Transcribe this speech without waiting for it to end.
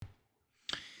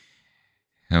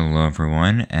Hello,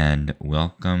 everyone, and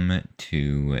welcome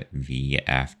to the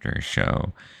After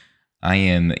Show. I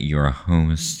am your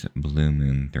host, Blue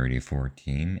Moon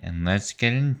 3014, and let's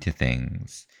get into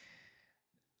things.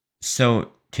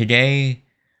 So, today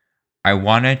I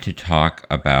wanted to talk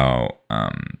about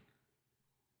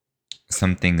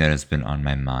something that has been on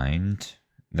my mind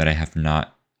that I have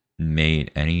not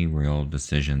made any real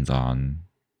decisions on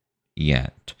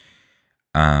yet.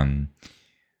 Um,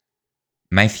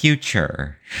 my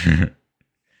future.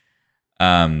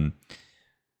 um,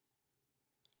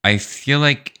 I feel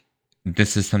like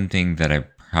this is something that I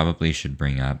probably should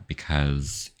bring up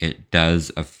because it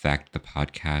does affect the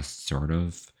podcast, sort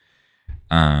of.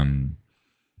 Um,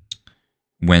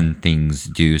 when things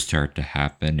do start to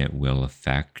happen, it will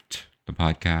affect the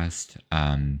podcast.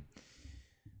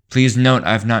 Please note,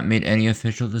 I've not made any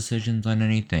official decisions on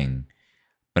anything,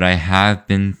 but I have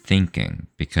been thinking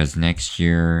because next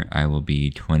year I will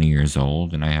be 20 years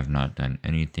old and I have not done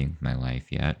anything with my life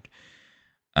yet.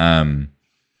 Um,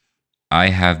 I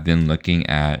have been looking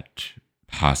at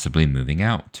possibly moving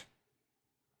out.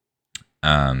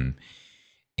 Um,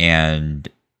 and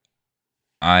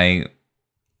I,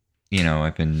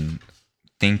 I've been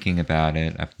thinking about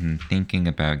it. I've been thinking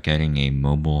about getting a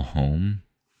mobile home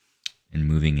and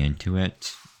moving into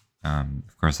it.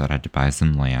 Of course, I'd have to buy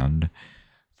some land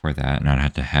for that, and I'd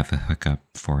have to have a hookup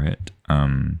for it.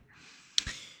 So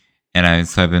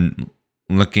I've been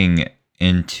looking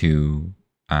into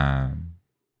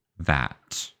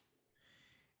that,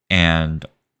 and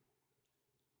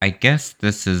I guess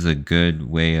this is a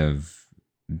good way of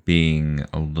being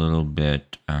a little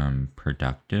bit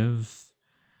productive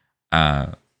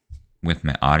uh, with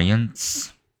my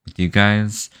audience, with you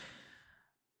guys.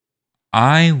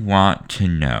 I want to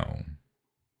know,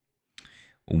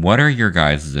 what are your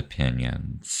guys'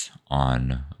 opinions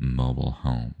on mobile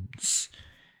homes?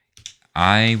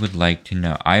 I would like to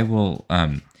know.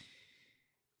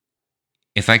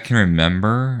 If I can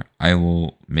remember, I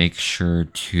will make sure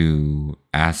to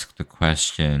ask the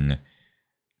question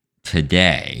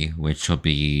today, which will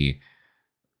be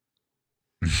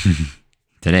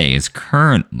today is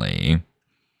currently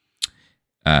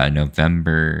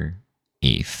November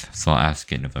 8th. So I'll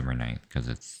ask it November 9th because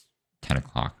it's 10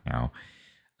 o'clock now.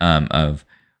 Of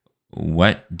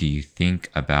what do you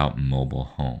think about mobile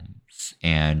homes?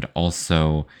 And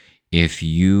also, if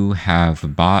you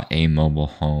have bought a mobile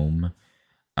home,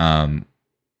 um,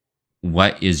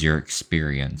 what is your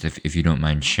experience, if you don't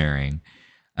mind sharing?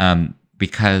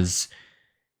 Because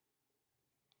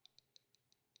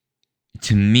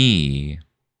to me,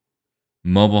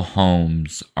 mobile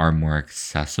homes are more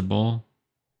accessible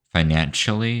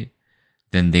financially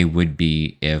than they would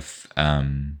be if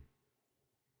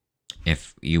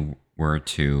you were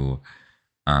to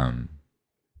um,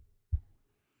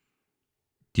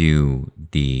 do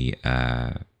the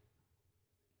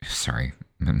sorry,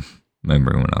 my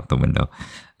brain went out the window.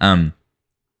 Um,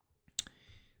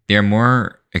 they're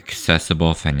more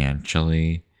accessible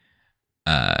financially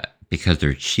uh, because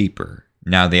they're cheaper.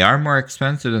 Now they are more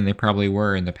expensive than they probably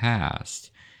were in the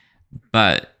past,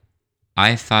 but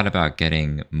I thought about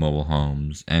getting mobile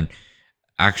homes, and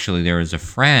actually there was a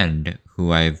friend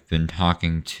who I've been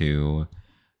talking to,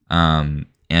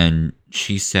 and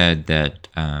she said that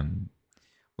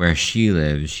where she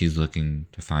lives, she's looking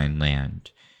to find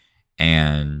land,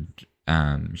 and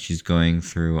she's going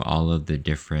through all of the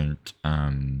different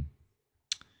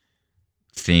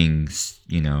things,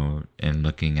 and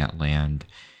looking at land.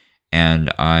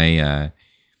 And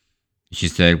she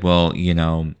said, well,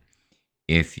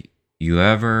 if you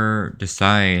ever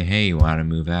decide, hey, you want to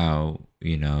move out,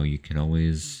 you can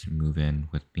always move in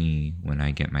with me when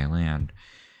I get my land.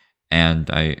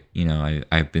 And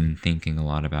I've been thinking a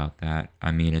lot about that.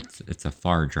 I mean, it's a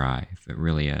far drive. It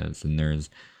really is. And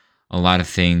there's a lot of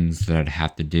things that I'd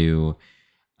have to do.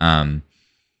 Um,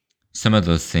 some of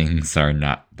those things are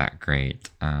not that great.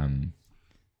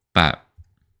 But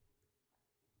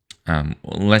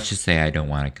let's just say I don't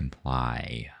want to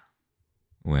comply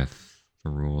with the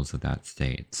rules of that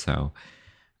state. So,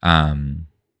 um,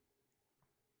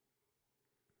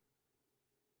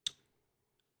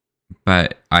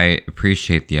 but I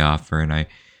appreciate the offer, and I,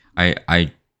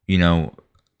 you know,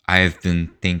 I've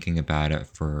been thinking about it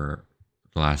for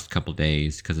the last couple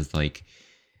days because it's like,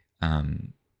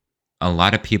 um, a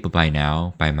lot of people by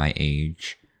now, by my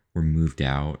age, were moved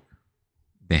out.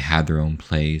 They had their own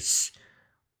place.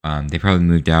 They probably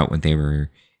moved out when they were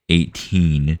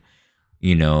 18.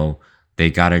 You know,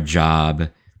 they got a job.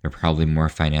 They're probably more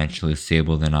financially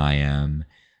stable than I am,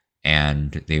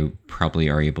 and they probably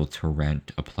are able to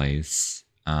rent a place.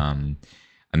 I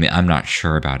mean, I'm not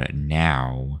sure about it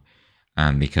now,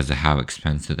 because of how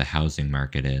expensive the housing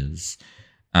market is.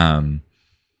 Um,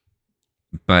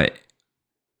 but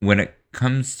when it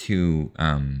comes to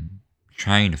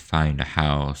trying to find a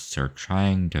house or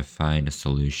trying to find a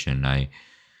solution, I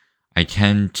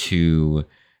tend to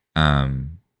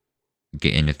um,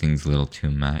 get into things a little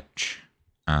too much.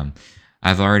 Um,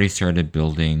 I've already started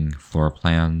building floor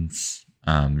plans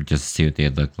just to see what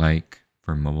they'd look like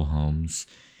for mobile homes,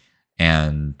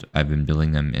 and I've been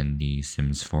building them in the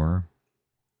Sims 4.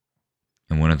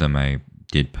 And one of them I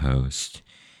did post,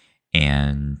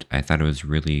 and I thought it was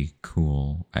really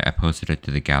cool. I posted it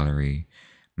to the gallery.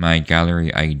 My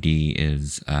gallery ID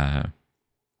is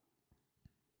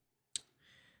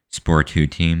Spore2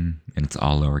 Team, and it's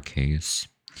all lowercase.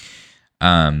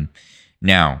 Um,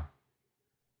 Now,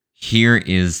 here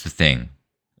is the thing,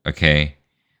 okay?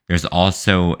 There's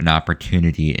also an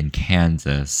opportunity in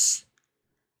Kansas,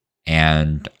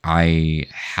 and I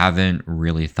haven't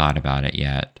really thought about it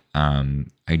yet.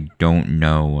 I don't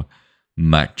know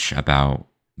much about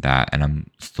that, and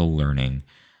I'm still learning.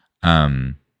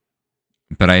 Um,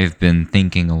 but I've been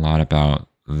thinking a lot about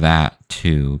that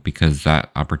too, because that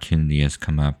opportunity has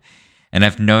come up. And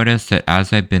I've noticed that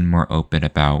as I've been more open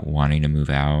about wanting to move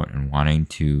out and wanting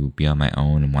to be on my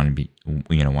own and wanting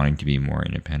to be more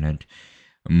independent,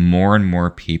 more and more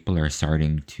people are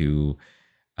starting to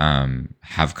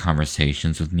have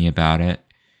conversations with me about it,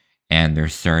 and they're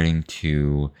starting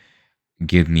to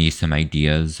give me some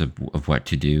ideas of what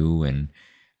to do and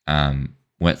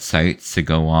what sites to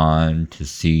go on to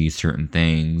see certain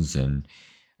things and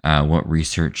what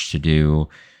research to do.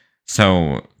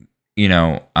 So, you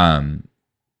know,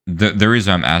 the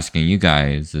reason I'm asking you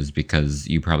guys is because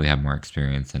you probably have more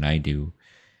experience than I do.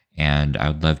 And I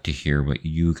would love to hear what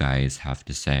you guys have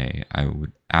to say. I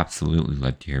would absolutely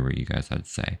love to hear what you guys have to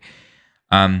say.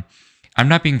 Um, I'm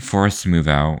not being forced to move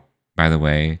out, by the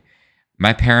way.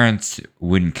 My parents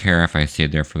wouldn't care if I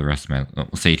stayed there for the rest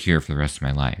of stayed here for the rest of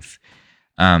my life.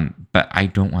 But I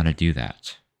don't want to do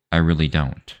that. I really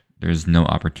don't. There's no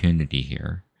opportunity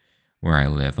here where I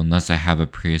live unless I have a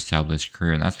pre-established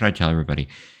career. And that's what I tell everybody.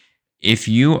 If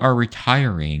you are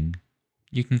retiring,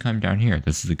 you can come down here.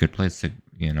 This is a good place to,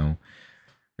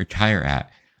 retire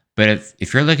at. But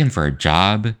if you're looking for a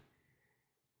job,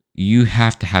 you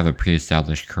have to have a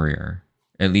pre-established career.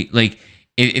 At least, like,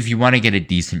 if you want to get a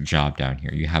decent job down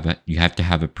here, you have to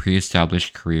have a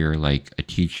pre-established career, like a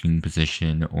teaching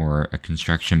position or a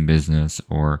construction business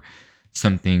or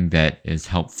something that is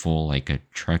helpful, like a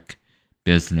truck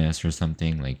business or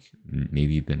something. Like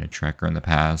maybe you've been a trucker in the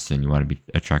past and you want to be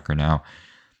a trucker now.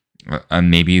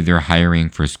 Maybe they're hiring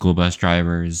for school bus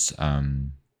drivers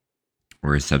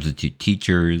or substitute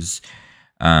teachers.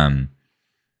 Um,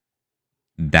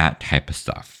 that type of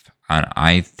stuff. And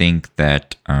I think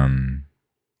that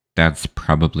that's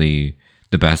probably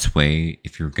the best way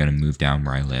if you're going to move down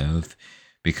where I live,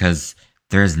 because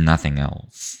there's nothing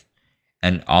else.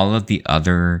 And all of the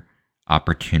other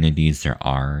opportunities there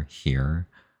are here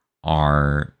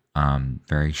are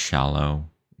very shallow,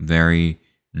 very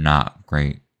not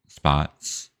great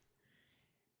spots.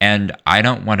 And I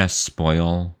don't want to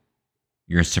spoil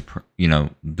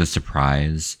the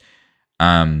surprise.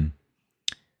 Um,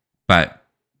 but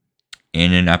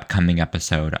in an upcoming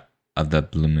episode of the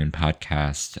Blue Moon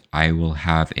podcast, I will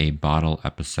have a bottle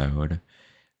episode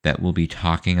that will be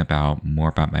talking about more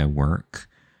about my work.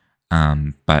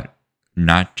 But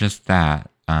not just that.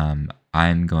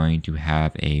 I'm going to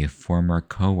have a former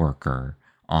coworker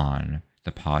on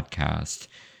the podcast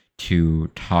to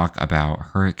talk about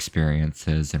her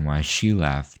experiences and why she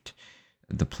left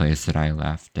the place that I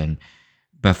left. And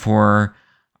before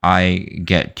I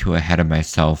get too ahead of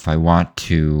myself, I want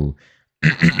to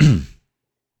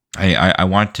I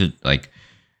want to like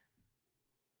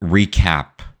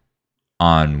recap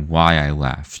on why I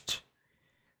left.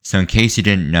 So in case you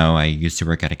didn't know, I used to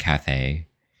work at a cafe,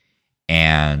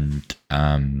 and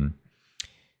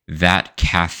that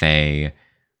cafe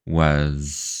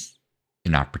was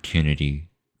an opportunity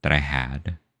that I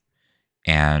had,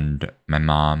 and my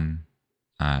mom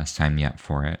signed me up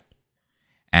for it.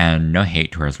 And no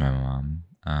hate towards my mom.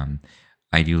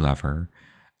 I do love her.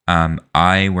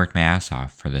 I worked my ass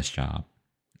off for this job.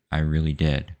 I really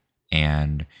did.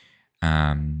 And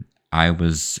I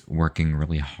was working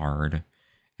really hard.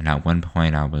 And at one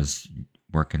point, I was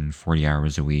working 40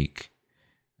 hours a week,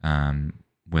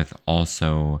 with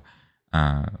also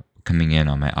coming in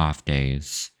on my off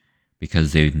days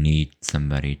because they would need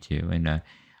somebody to. And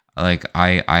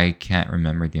I can't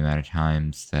remember the amount of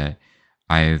times that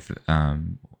I've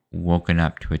woken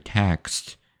up to a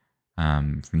text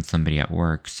from somebody at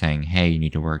work saying, "Hey, you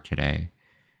need to work today."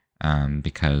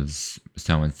 because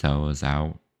so and so is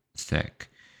out sick,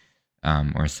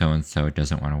 or so and so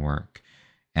doesn't want to work.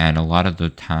 And a lot of the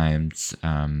times,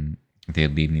 they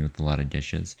leave me with a lot of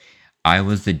dishes. I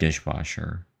was the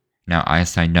dishwasher. Now, I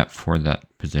signed up for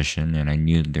that position and I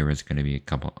knew there was going to be a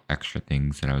couple extra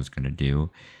things that I was going to do.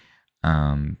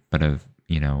 But I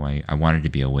wanted to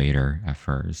be a waiter at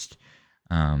first.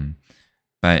 Um,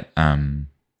 but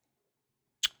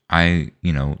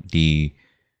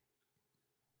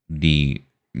the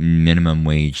minimum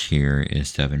wage here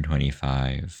is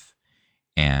 $7.25,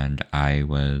 and I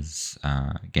was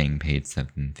getting paid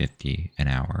 $7.50 an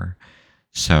hour,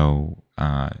 so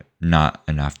not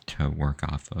enough to work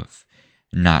off of.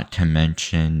 Not to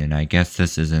mention, and I guess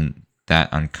this isn't that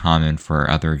uncommon for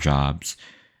other jobs,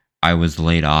 I was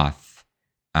laid off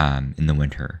in the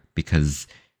winter because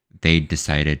they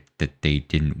decided that they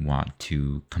didn't want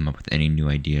to come up with any new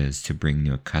ideas to bring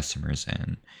new customers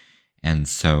in, and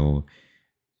so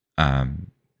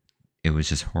um, it was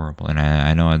just horrible. And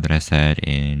I know that I said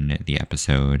in the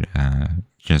episode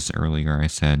just earlier, I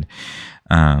said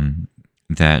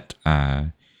that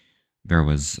there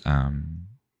was oh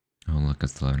look,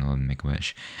 it's 11:11, Make a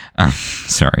Wish.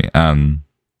 Sorry.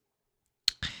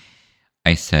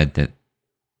 I said that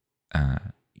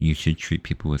you should treat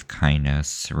people with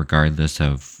kindness regardless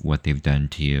of what they've done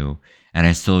to you, and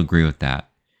I still agree with that.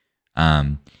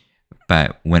 Um,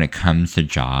 but when it comes to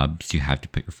jobs, you have to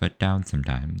put your foot down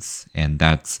sometimes, and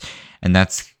that's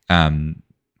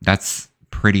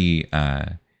pretty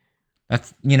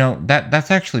that's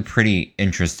actually pretty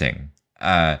interesting,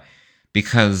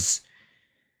 because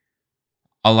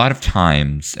a lot of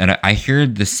times, and I hear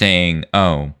the saying,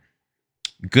 "Oh,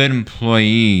 good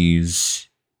employees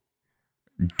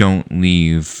don't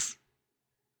leave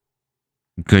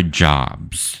good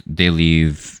jobs. They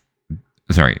leave,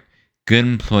 sorry, good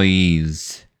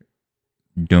employees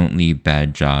don't leave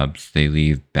bad jobs. They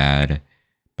leave bad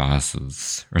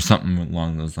bosses," or something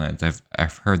along those lines.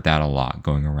 I've heard that a lot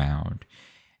going around.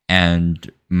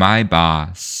 And my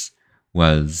boss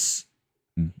was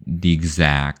the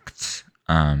exact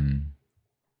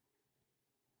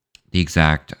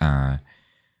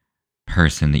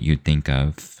person that you'd think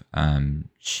of.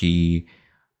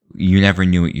 You never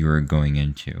knew what you were going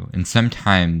into. And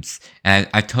sometimes, and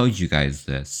I've told you guys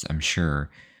this, I'm sure,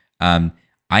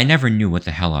 I never knew what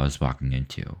the hell I was walking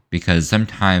into because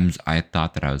sometimes I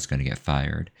thought that I was going to get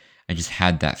fired. I just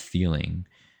had that feeling.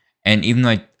 And even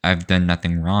though I've done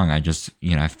nothing wrong, I just,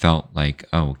 I felt like,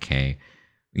 oh, okay,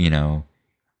 you know,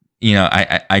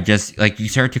 I just, like, you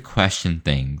start to question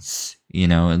things,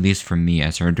 at least for me,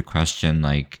 I started to question,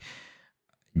 like,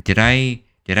 did I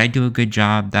do a good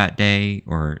job that day,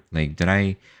 or like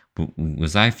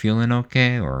was I feeling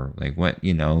okay, or like what,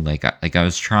 like I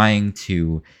was trying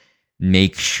to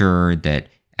make sure that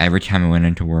every time I went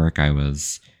into work I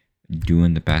was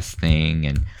doing the best thing,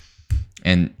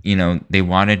 and they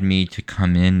wanted me to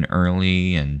come in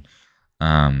early, and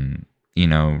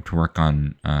to work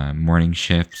on morning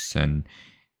shifts, and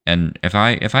if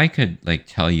I could like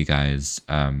tell you guys,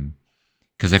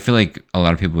 because I feel like a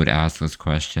lot of people would ask this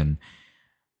question,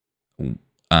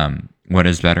 what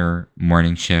is better,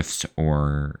 morning shifts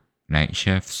or night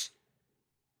shifts?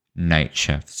 Night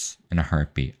shifts in a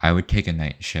heartbeat. I would take a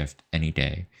night shift any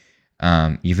day,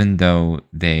 even though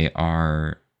they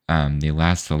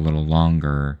last a little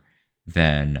longer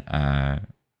than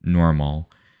normal.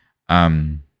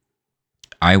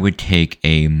 I would take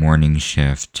a morning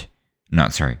shift.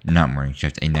 Not morning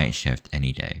shift, a night shift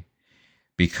any day,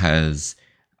 because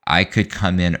I could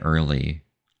come in early,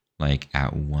 like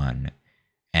at 1,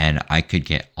 and I could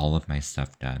get all of my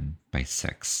stuff done by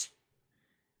 6.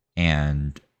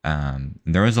 And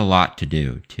there was a lot to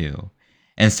do too.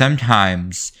 And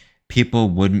sometimes people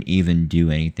wouldn't even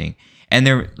do anything. And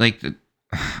they're like,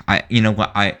 you know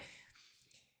what,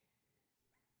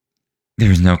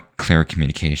 there's no clear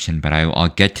communication, but I'll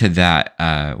get to that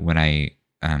when I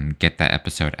get that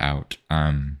episode out.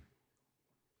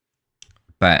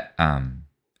 But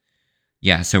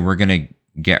yeah, so we're gonna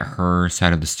get her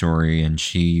side of the story, and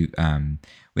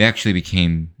we actually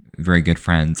became very good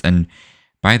friends. And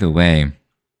by the way,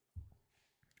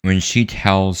 when she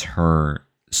tells her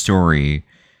story,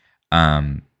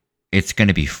 it's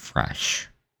gonna be fresh.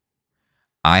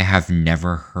 I have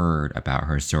never heard about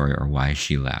her story or why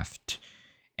she left,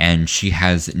 and she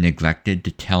has neglected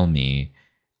to tell me.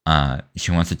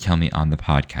 She wants to tell me on the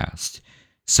podcast.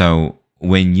 So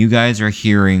when you guys are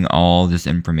hearing all this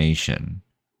information,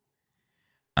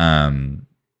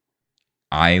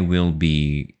 I will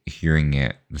be hearing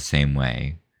it the same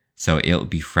way. So it'll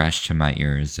be fresh to my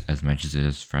ears as much as it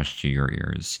is fresh to your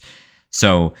ears.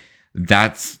 So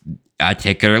that's I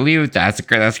take it or leave it.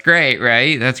 That's great,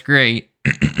 right? That's great.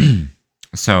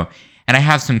 So, and I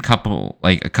have a couple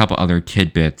other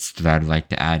tidbits that I'd like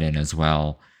to add in as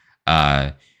well,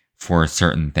 uh, for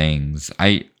certain things.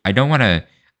 I don't want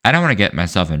to get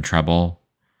myself in trouble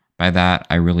by that.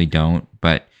 I really don't.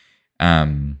 But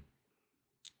um,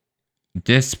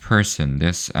 this person,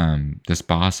 this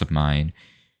boss of mine,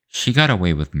 she got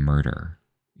away with murder.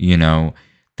 You know,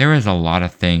 there was a lot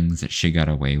of things that she got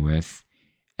away with,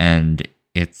 and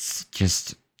it's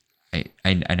just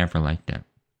I never liked it.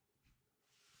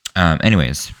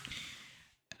 Anyways,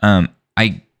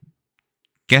 I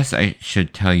guess I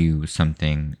should tell you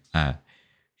something.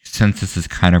 Since this is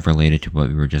kind of related to what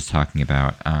we were just talking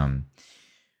about,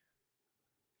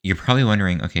 you're probably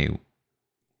wondering, okay,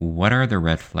 what are the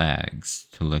red flags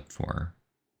to look for?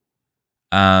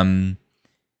 Um,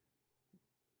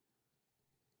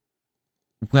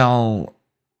 well,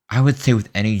 I would say with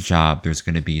any job, there's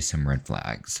going to be some red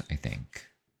flags. I think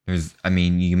I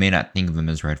mean, you may not think of them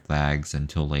as red flags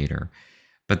until later,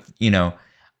 but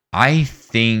I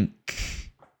think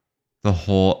the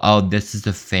whole this is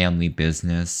a family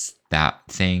business, that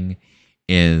thing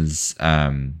is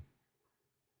I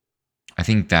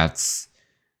think that's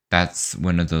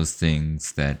one of those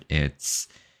things that it's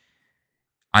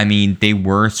I mean, they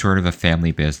were sort of a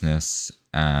family business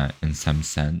in some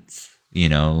sense,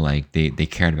 like they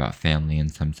cared about family in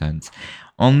some sense.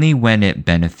 Only when it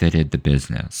benefited the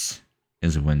business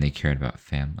is when they cared about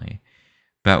family.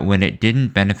 But when it didn't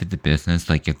benefit the business,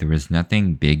 like if there was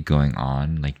nothing big going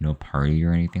on, like no party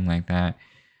or anything like that,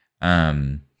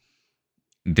 um,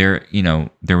 there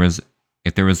was,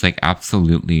 if there was like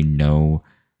absolutely no,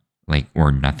 like,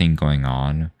 or nothing going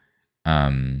on,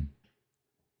 um,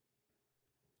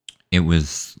 it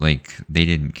was like they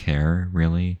didn't care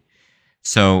really.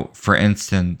 So, for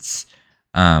instance,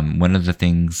 one of the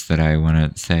things that I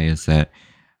want to say is that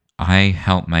I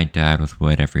help my dad with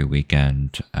wood every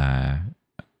weekend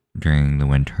during the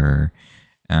winter.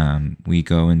 We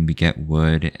go and we get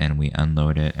wood and we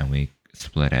unload it and we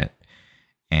split it.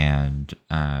 And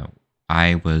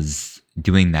I was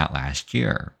doing that last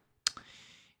year.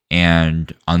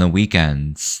 And on the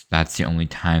weekends, that's the only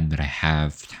time that I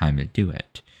have time to do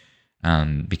it.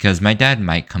 Because my dad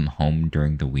might come home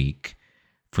during the week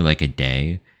for like a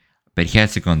day, but he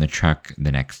has to go in the truck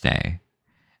the next day.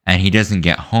 And he doesn't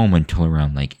get home until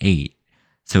around like 8.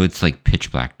 So it's like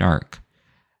pitch black dark.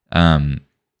 Um,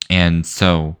 and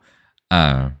so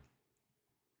uh,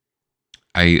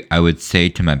 I would say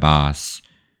to my boss,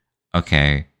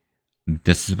 okay,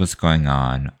 this is what's going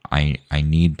on. I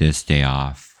need this day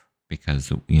off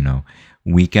because,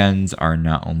 weekends are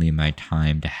not only my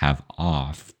time to have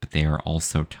off, but they are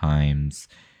also times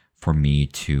for me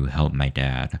to help my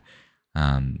dad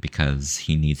because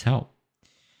he needs help.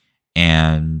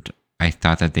 And I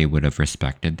thought that they would have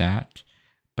respected that,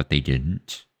 but they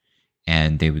didn't.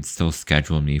 And they would still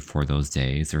schedule me for those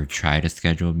days or try to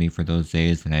schedule me for those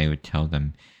days. And I would tell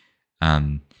them,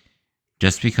 um,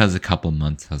 just because a couple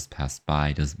months has passed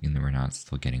by doesn't mean that we're not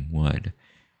still getting wood.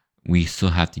 We still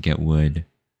have to get wood,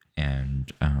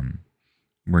 and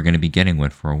we're going to be getting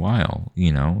wood for a while,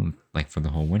 like for the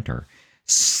whole winter.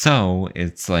 So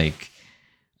it's like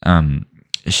um,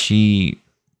 she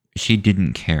she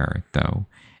didn't care though,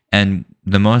 and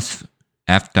the most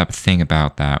effed up thing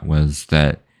about that was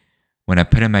that when I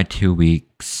put in my 2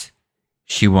 weeks,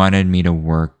 she wanted me to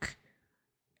work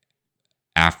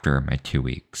after my 2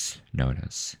 weeks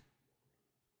notice.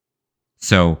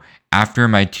 So after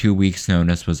my 2 weeks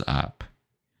notice was up,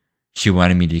 she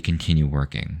wanted me to continue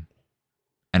working.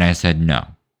 And I said no.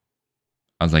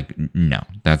 I was like, no,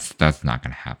 that's not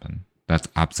gonna happen. That's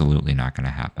absolutely not gonna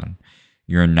happen.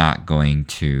 You're not going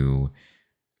to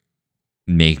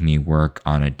make me work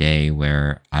on a day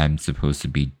where I'm supposed to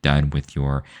be done with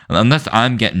your unless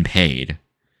I'm getting paid.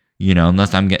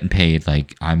 Unless I'm getting paid,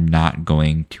 like I'm not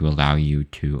going to allow you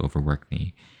to overwork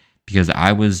me. Because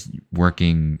I was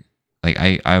working like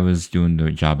I was doing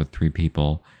the job of 3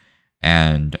 people,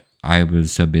 and I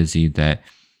was so busy that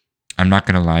I'm not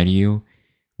gonna lie to you,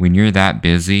 when you're that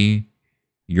busy,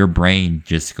 your brain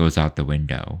just goes out the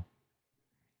window.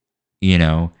 You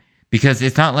know? Because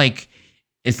it's not like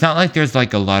there's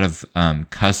like a lot of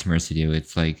customers to do.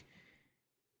 It's like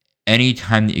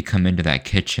anytime that you come into that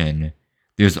kitchen,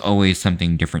 there's always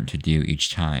something different to do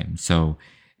each time. So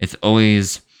it's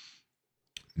always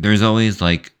there's always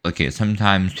like okay,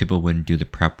 sometimes people wouldn't do the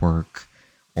prep work,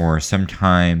 or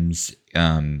sometimes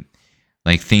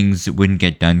like things wouldn't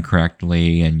get done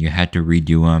correctly and you had to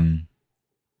redo them,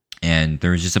 and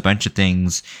there was just a bunch of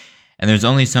things, and there's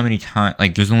only so much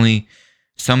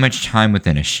time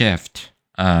within a shift.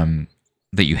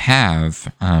 that you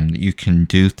have, that you can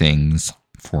do things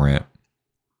for it.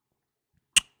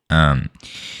 Um,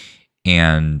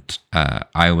 and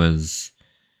I was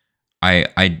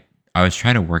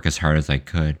trying to work as hard as I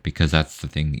could because that's the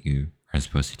thing that you are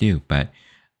supposed to do. But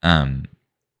um,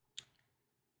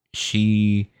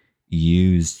 she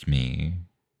used me,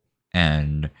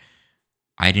 and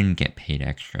I didn't get paid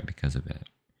extra because of it.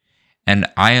 And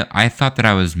I thought that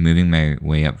I was moving my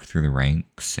way up through the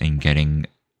ranks and getting,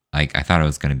 like, I thought I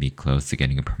was going to be close to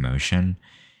getting a promotion.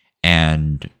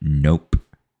 And nope,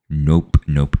 nope,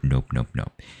 nope, nope, nope,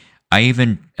 nope. I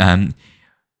even,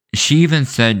 she even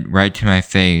said right to my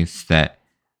face that,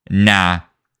 nah,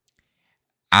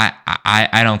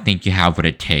 I don't think you have what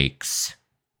it takes.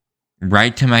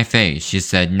 Right to my face. She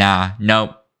said, nah,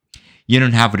 nope, you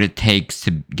don't have what it takes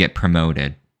to get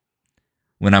promoted.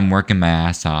 When I'm working my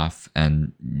ass off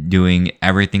and doing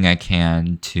everything I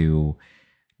can to,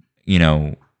 you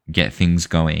know, get things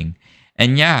going.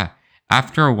 And yeah,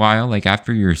 after a while, like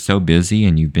after you're so busy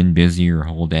and you've been busy your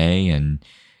whole day and,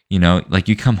 you know, like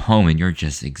you come home and you're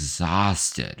just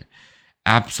exhausted,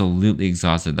 absolutely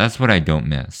exhausted. That's what I don't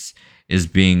miss is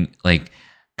being like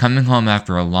coming home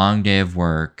after a long day of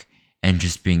work and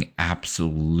just being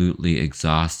absolutely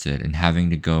exhausted and having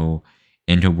to go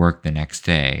into work the next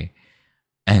day.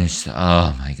 And it's,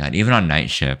 oh my God, even on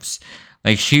night shifts,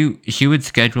 like she would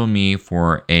schedule me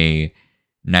for a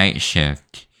night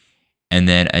shift and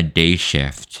then a day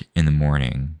shift in the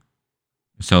morning.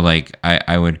 So like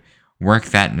I would work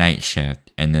that night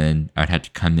shift and then I'd have to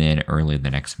come in early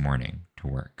the next morning to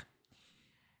work.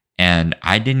 And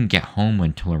I didn't get home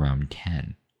until around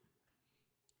 10.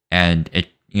 And it,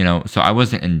 you know, so I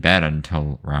wasn't in bed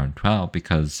until around 12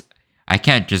 because I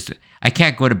can't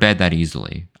go to bed that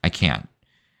easily. I can't.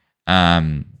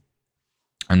 Um,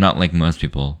 I'm not like most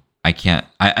people. I can't.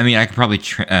 I mean, I could probably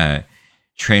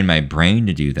train my brain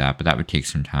to do that, but that would take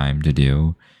some time to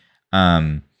do.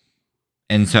 Um,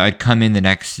 and so I'd come in the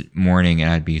next morning and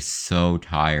I'd be so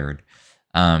tired.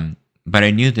 But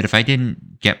I knew that if I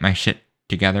didn't get my shit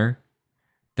together,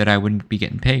 that I wouldn't be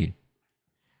getting paid.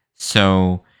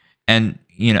 So, and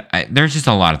you know, there's just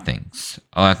a lot of things,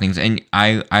 and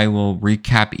I will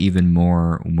recap even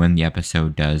more when the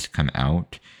episode does come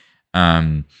out.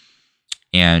 Um,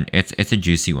 and it's a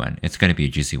juicy one. It's going to be a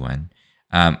juicy one.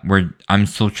 I'm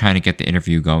still trying to get the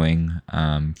interview going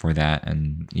for that,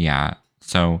 and yeah.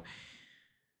 So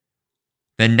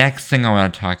the next thing I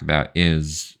want to talk about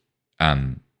is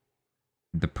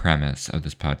the premise of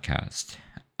this podcast.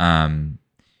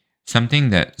 Something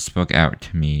that spoke out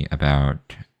to me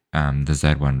about the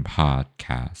Z1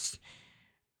 podcast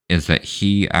is that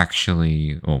he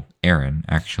actually, well, Aaron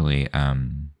actually,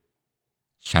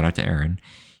 shout out to Aaron.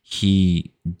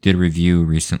 He did a review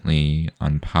recently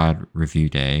on Pod Review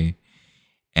Day,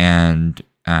 and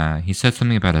he said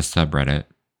something about a subreddit,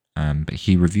 but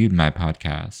he reviewed my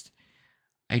podcast.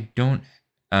 I don't,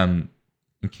 in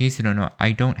case you don't know,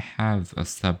 I don't have a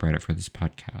subreddit for this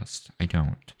podcast. I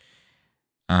don't.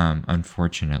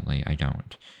 Unfortunately, I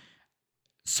don't.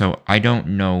 So I don't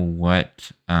know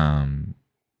what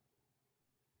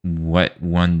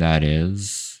one that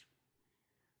is.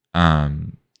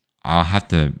 I'll have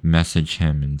to message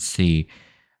him and see.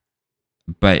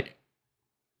 But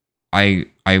I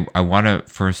want to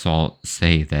first of all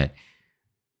say that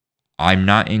I'm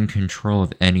not in control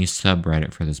of any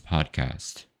subreddit for this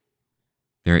podcast.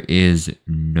 There is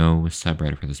no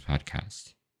subreddit for this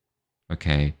podcast.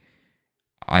 Okay.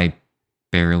 I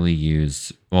barely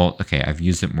use, well, okay, I've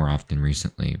used it more often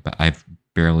recently, but I've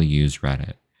barely used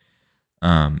Reddit.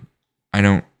 Um, I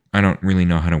don't really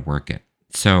know how to work it.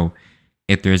 So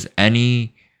if there's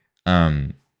any,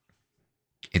 um,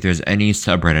 if there's any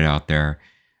subreddit out there,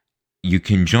 you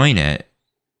can join it.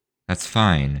 That's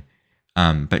fine.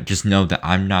 But just know that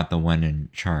I'm not the one in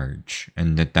charge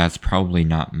and that that's probably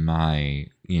not my,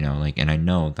 you know, like, and I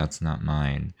know that's not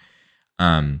mine.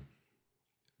 Um,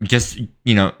 just,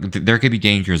 you know, there could be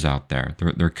dangers out there.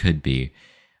 There could be.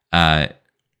 Uh,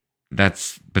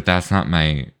 but that's not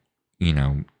my, you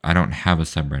know, I don't have a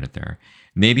subreddit there.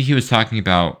 Maybe he was talking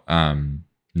about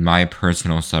my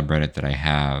personal subreddit that I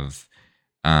have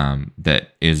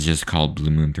that is just called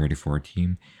Blue Moon 34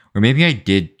 Team. Or maybe I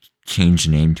did change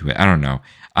the name to it. I don't know.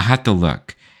 I'll have to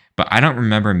look. But I don't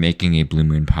remember making a Blue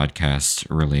Moon podcast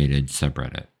related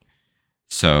subreddit.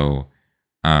 So,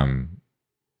 I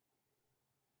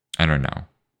don't know.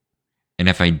 And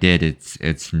if I did,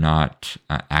 it's not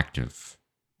active.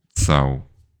 So,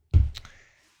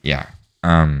 yeah.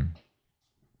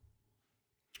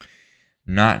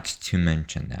 Not to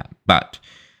mention that. But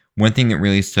one thing that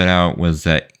really stood out was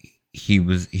that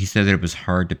he said that it was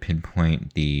hard to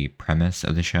pinpoint the premise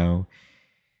of the show.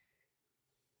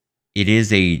 It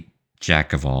is a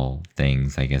jack of all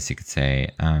things, I guess you could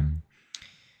say. I'm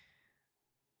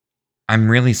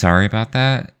really sorry about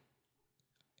that.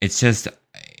 It's just,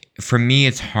 for me,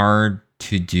 it's hard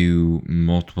to do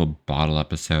multiple bottle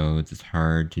episodes. It's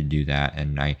hard to do that,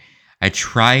 and I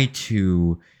try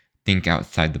to think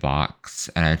outside the box,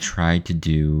 and I try to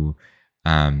do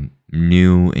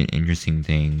new and interesting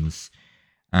things.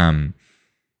 Um,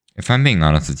 if I'm being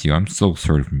honest with you, I'm still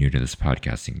sort of new to this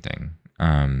podcasting thing.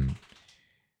 I'm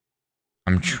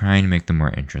trying to make them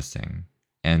more interesting.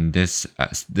 And this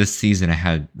season, I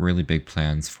had really big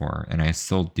plans for, and I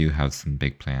still do have some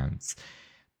big plans.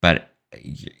 But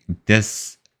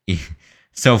this,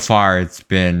 so far,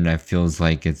 it feels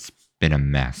like it's been a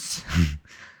mess.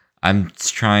 I'm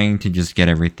trying to just get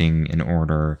everything in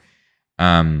order.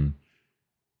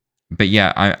 But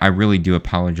yeah, I really do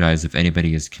apologize if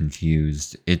anybody is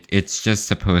confused. It's just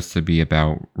supposed to be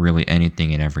about really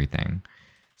anything and everything.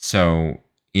 So,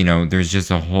 there's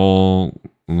just a whole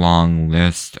long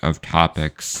list of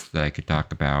topics that I could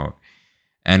talk about.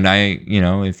 And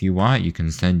if you want, you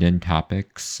can send in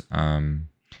topics to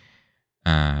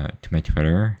my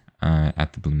Twitter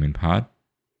at the Blue Moon Pod.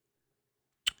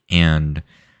 And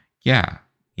yeah,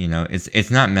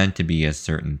 it's not meant to be a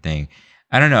certain thing.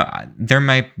 I don't know. There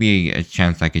might be a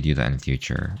chance I could do that in the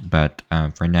future, but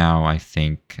for now, I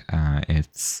think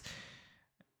it's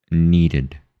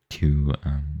needed to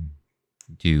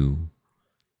do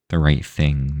the right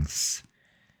things.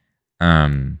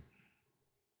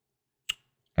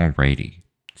 Alrighty.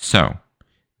 So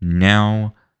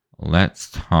now let's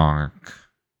talk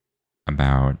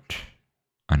about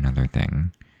another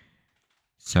thing.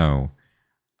 So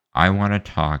I want to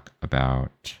talk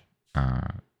about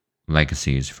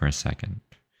Legacies for a second.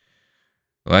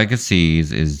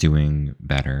 Legacies is doing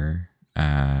better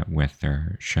with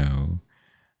their show.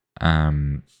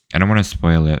 I don't want to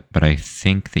spoil it, but I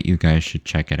think that you guys should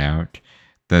check it out.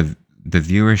 The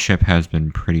viewership has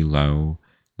been pretty low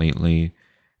lately,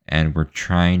 and we're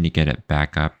trying to get it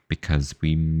back up because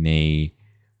we may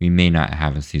not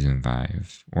have a season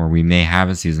 5, or we may have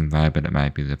a season 5, but it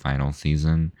might be the final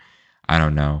season. I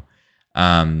don't know.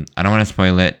 I don't want to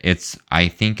spoil it. I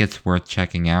think it's worth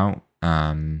checking out.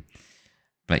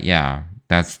 But yeah,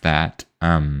 that's that.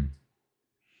 And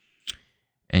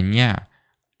yeah.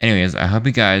 Anyways, I hope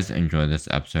you guys enjoyed this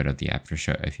episode of the After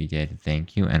Show. If you did,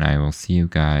 thank you, and I will see you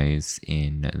guys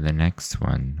in the next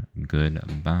one.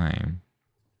 Goodbye.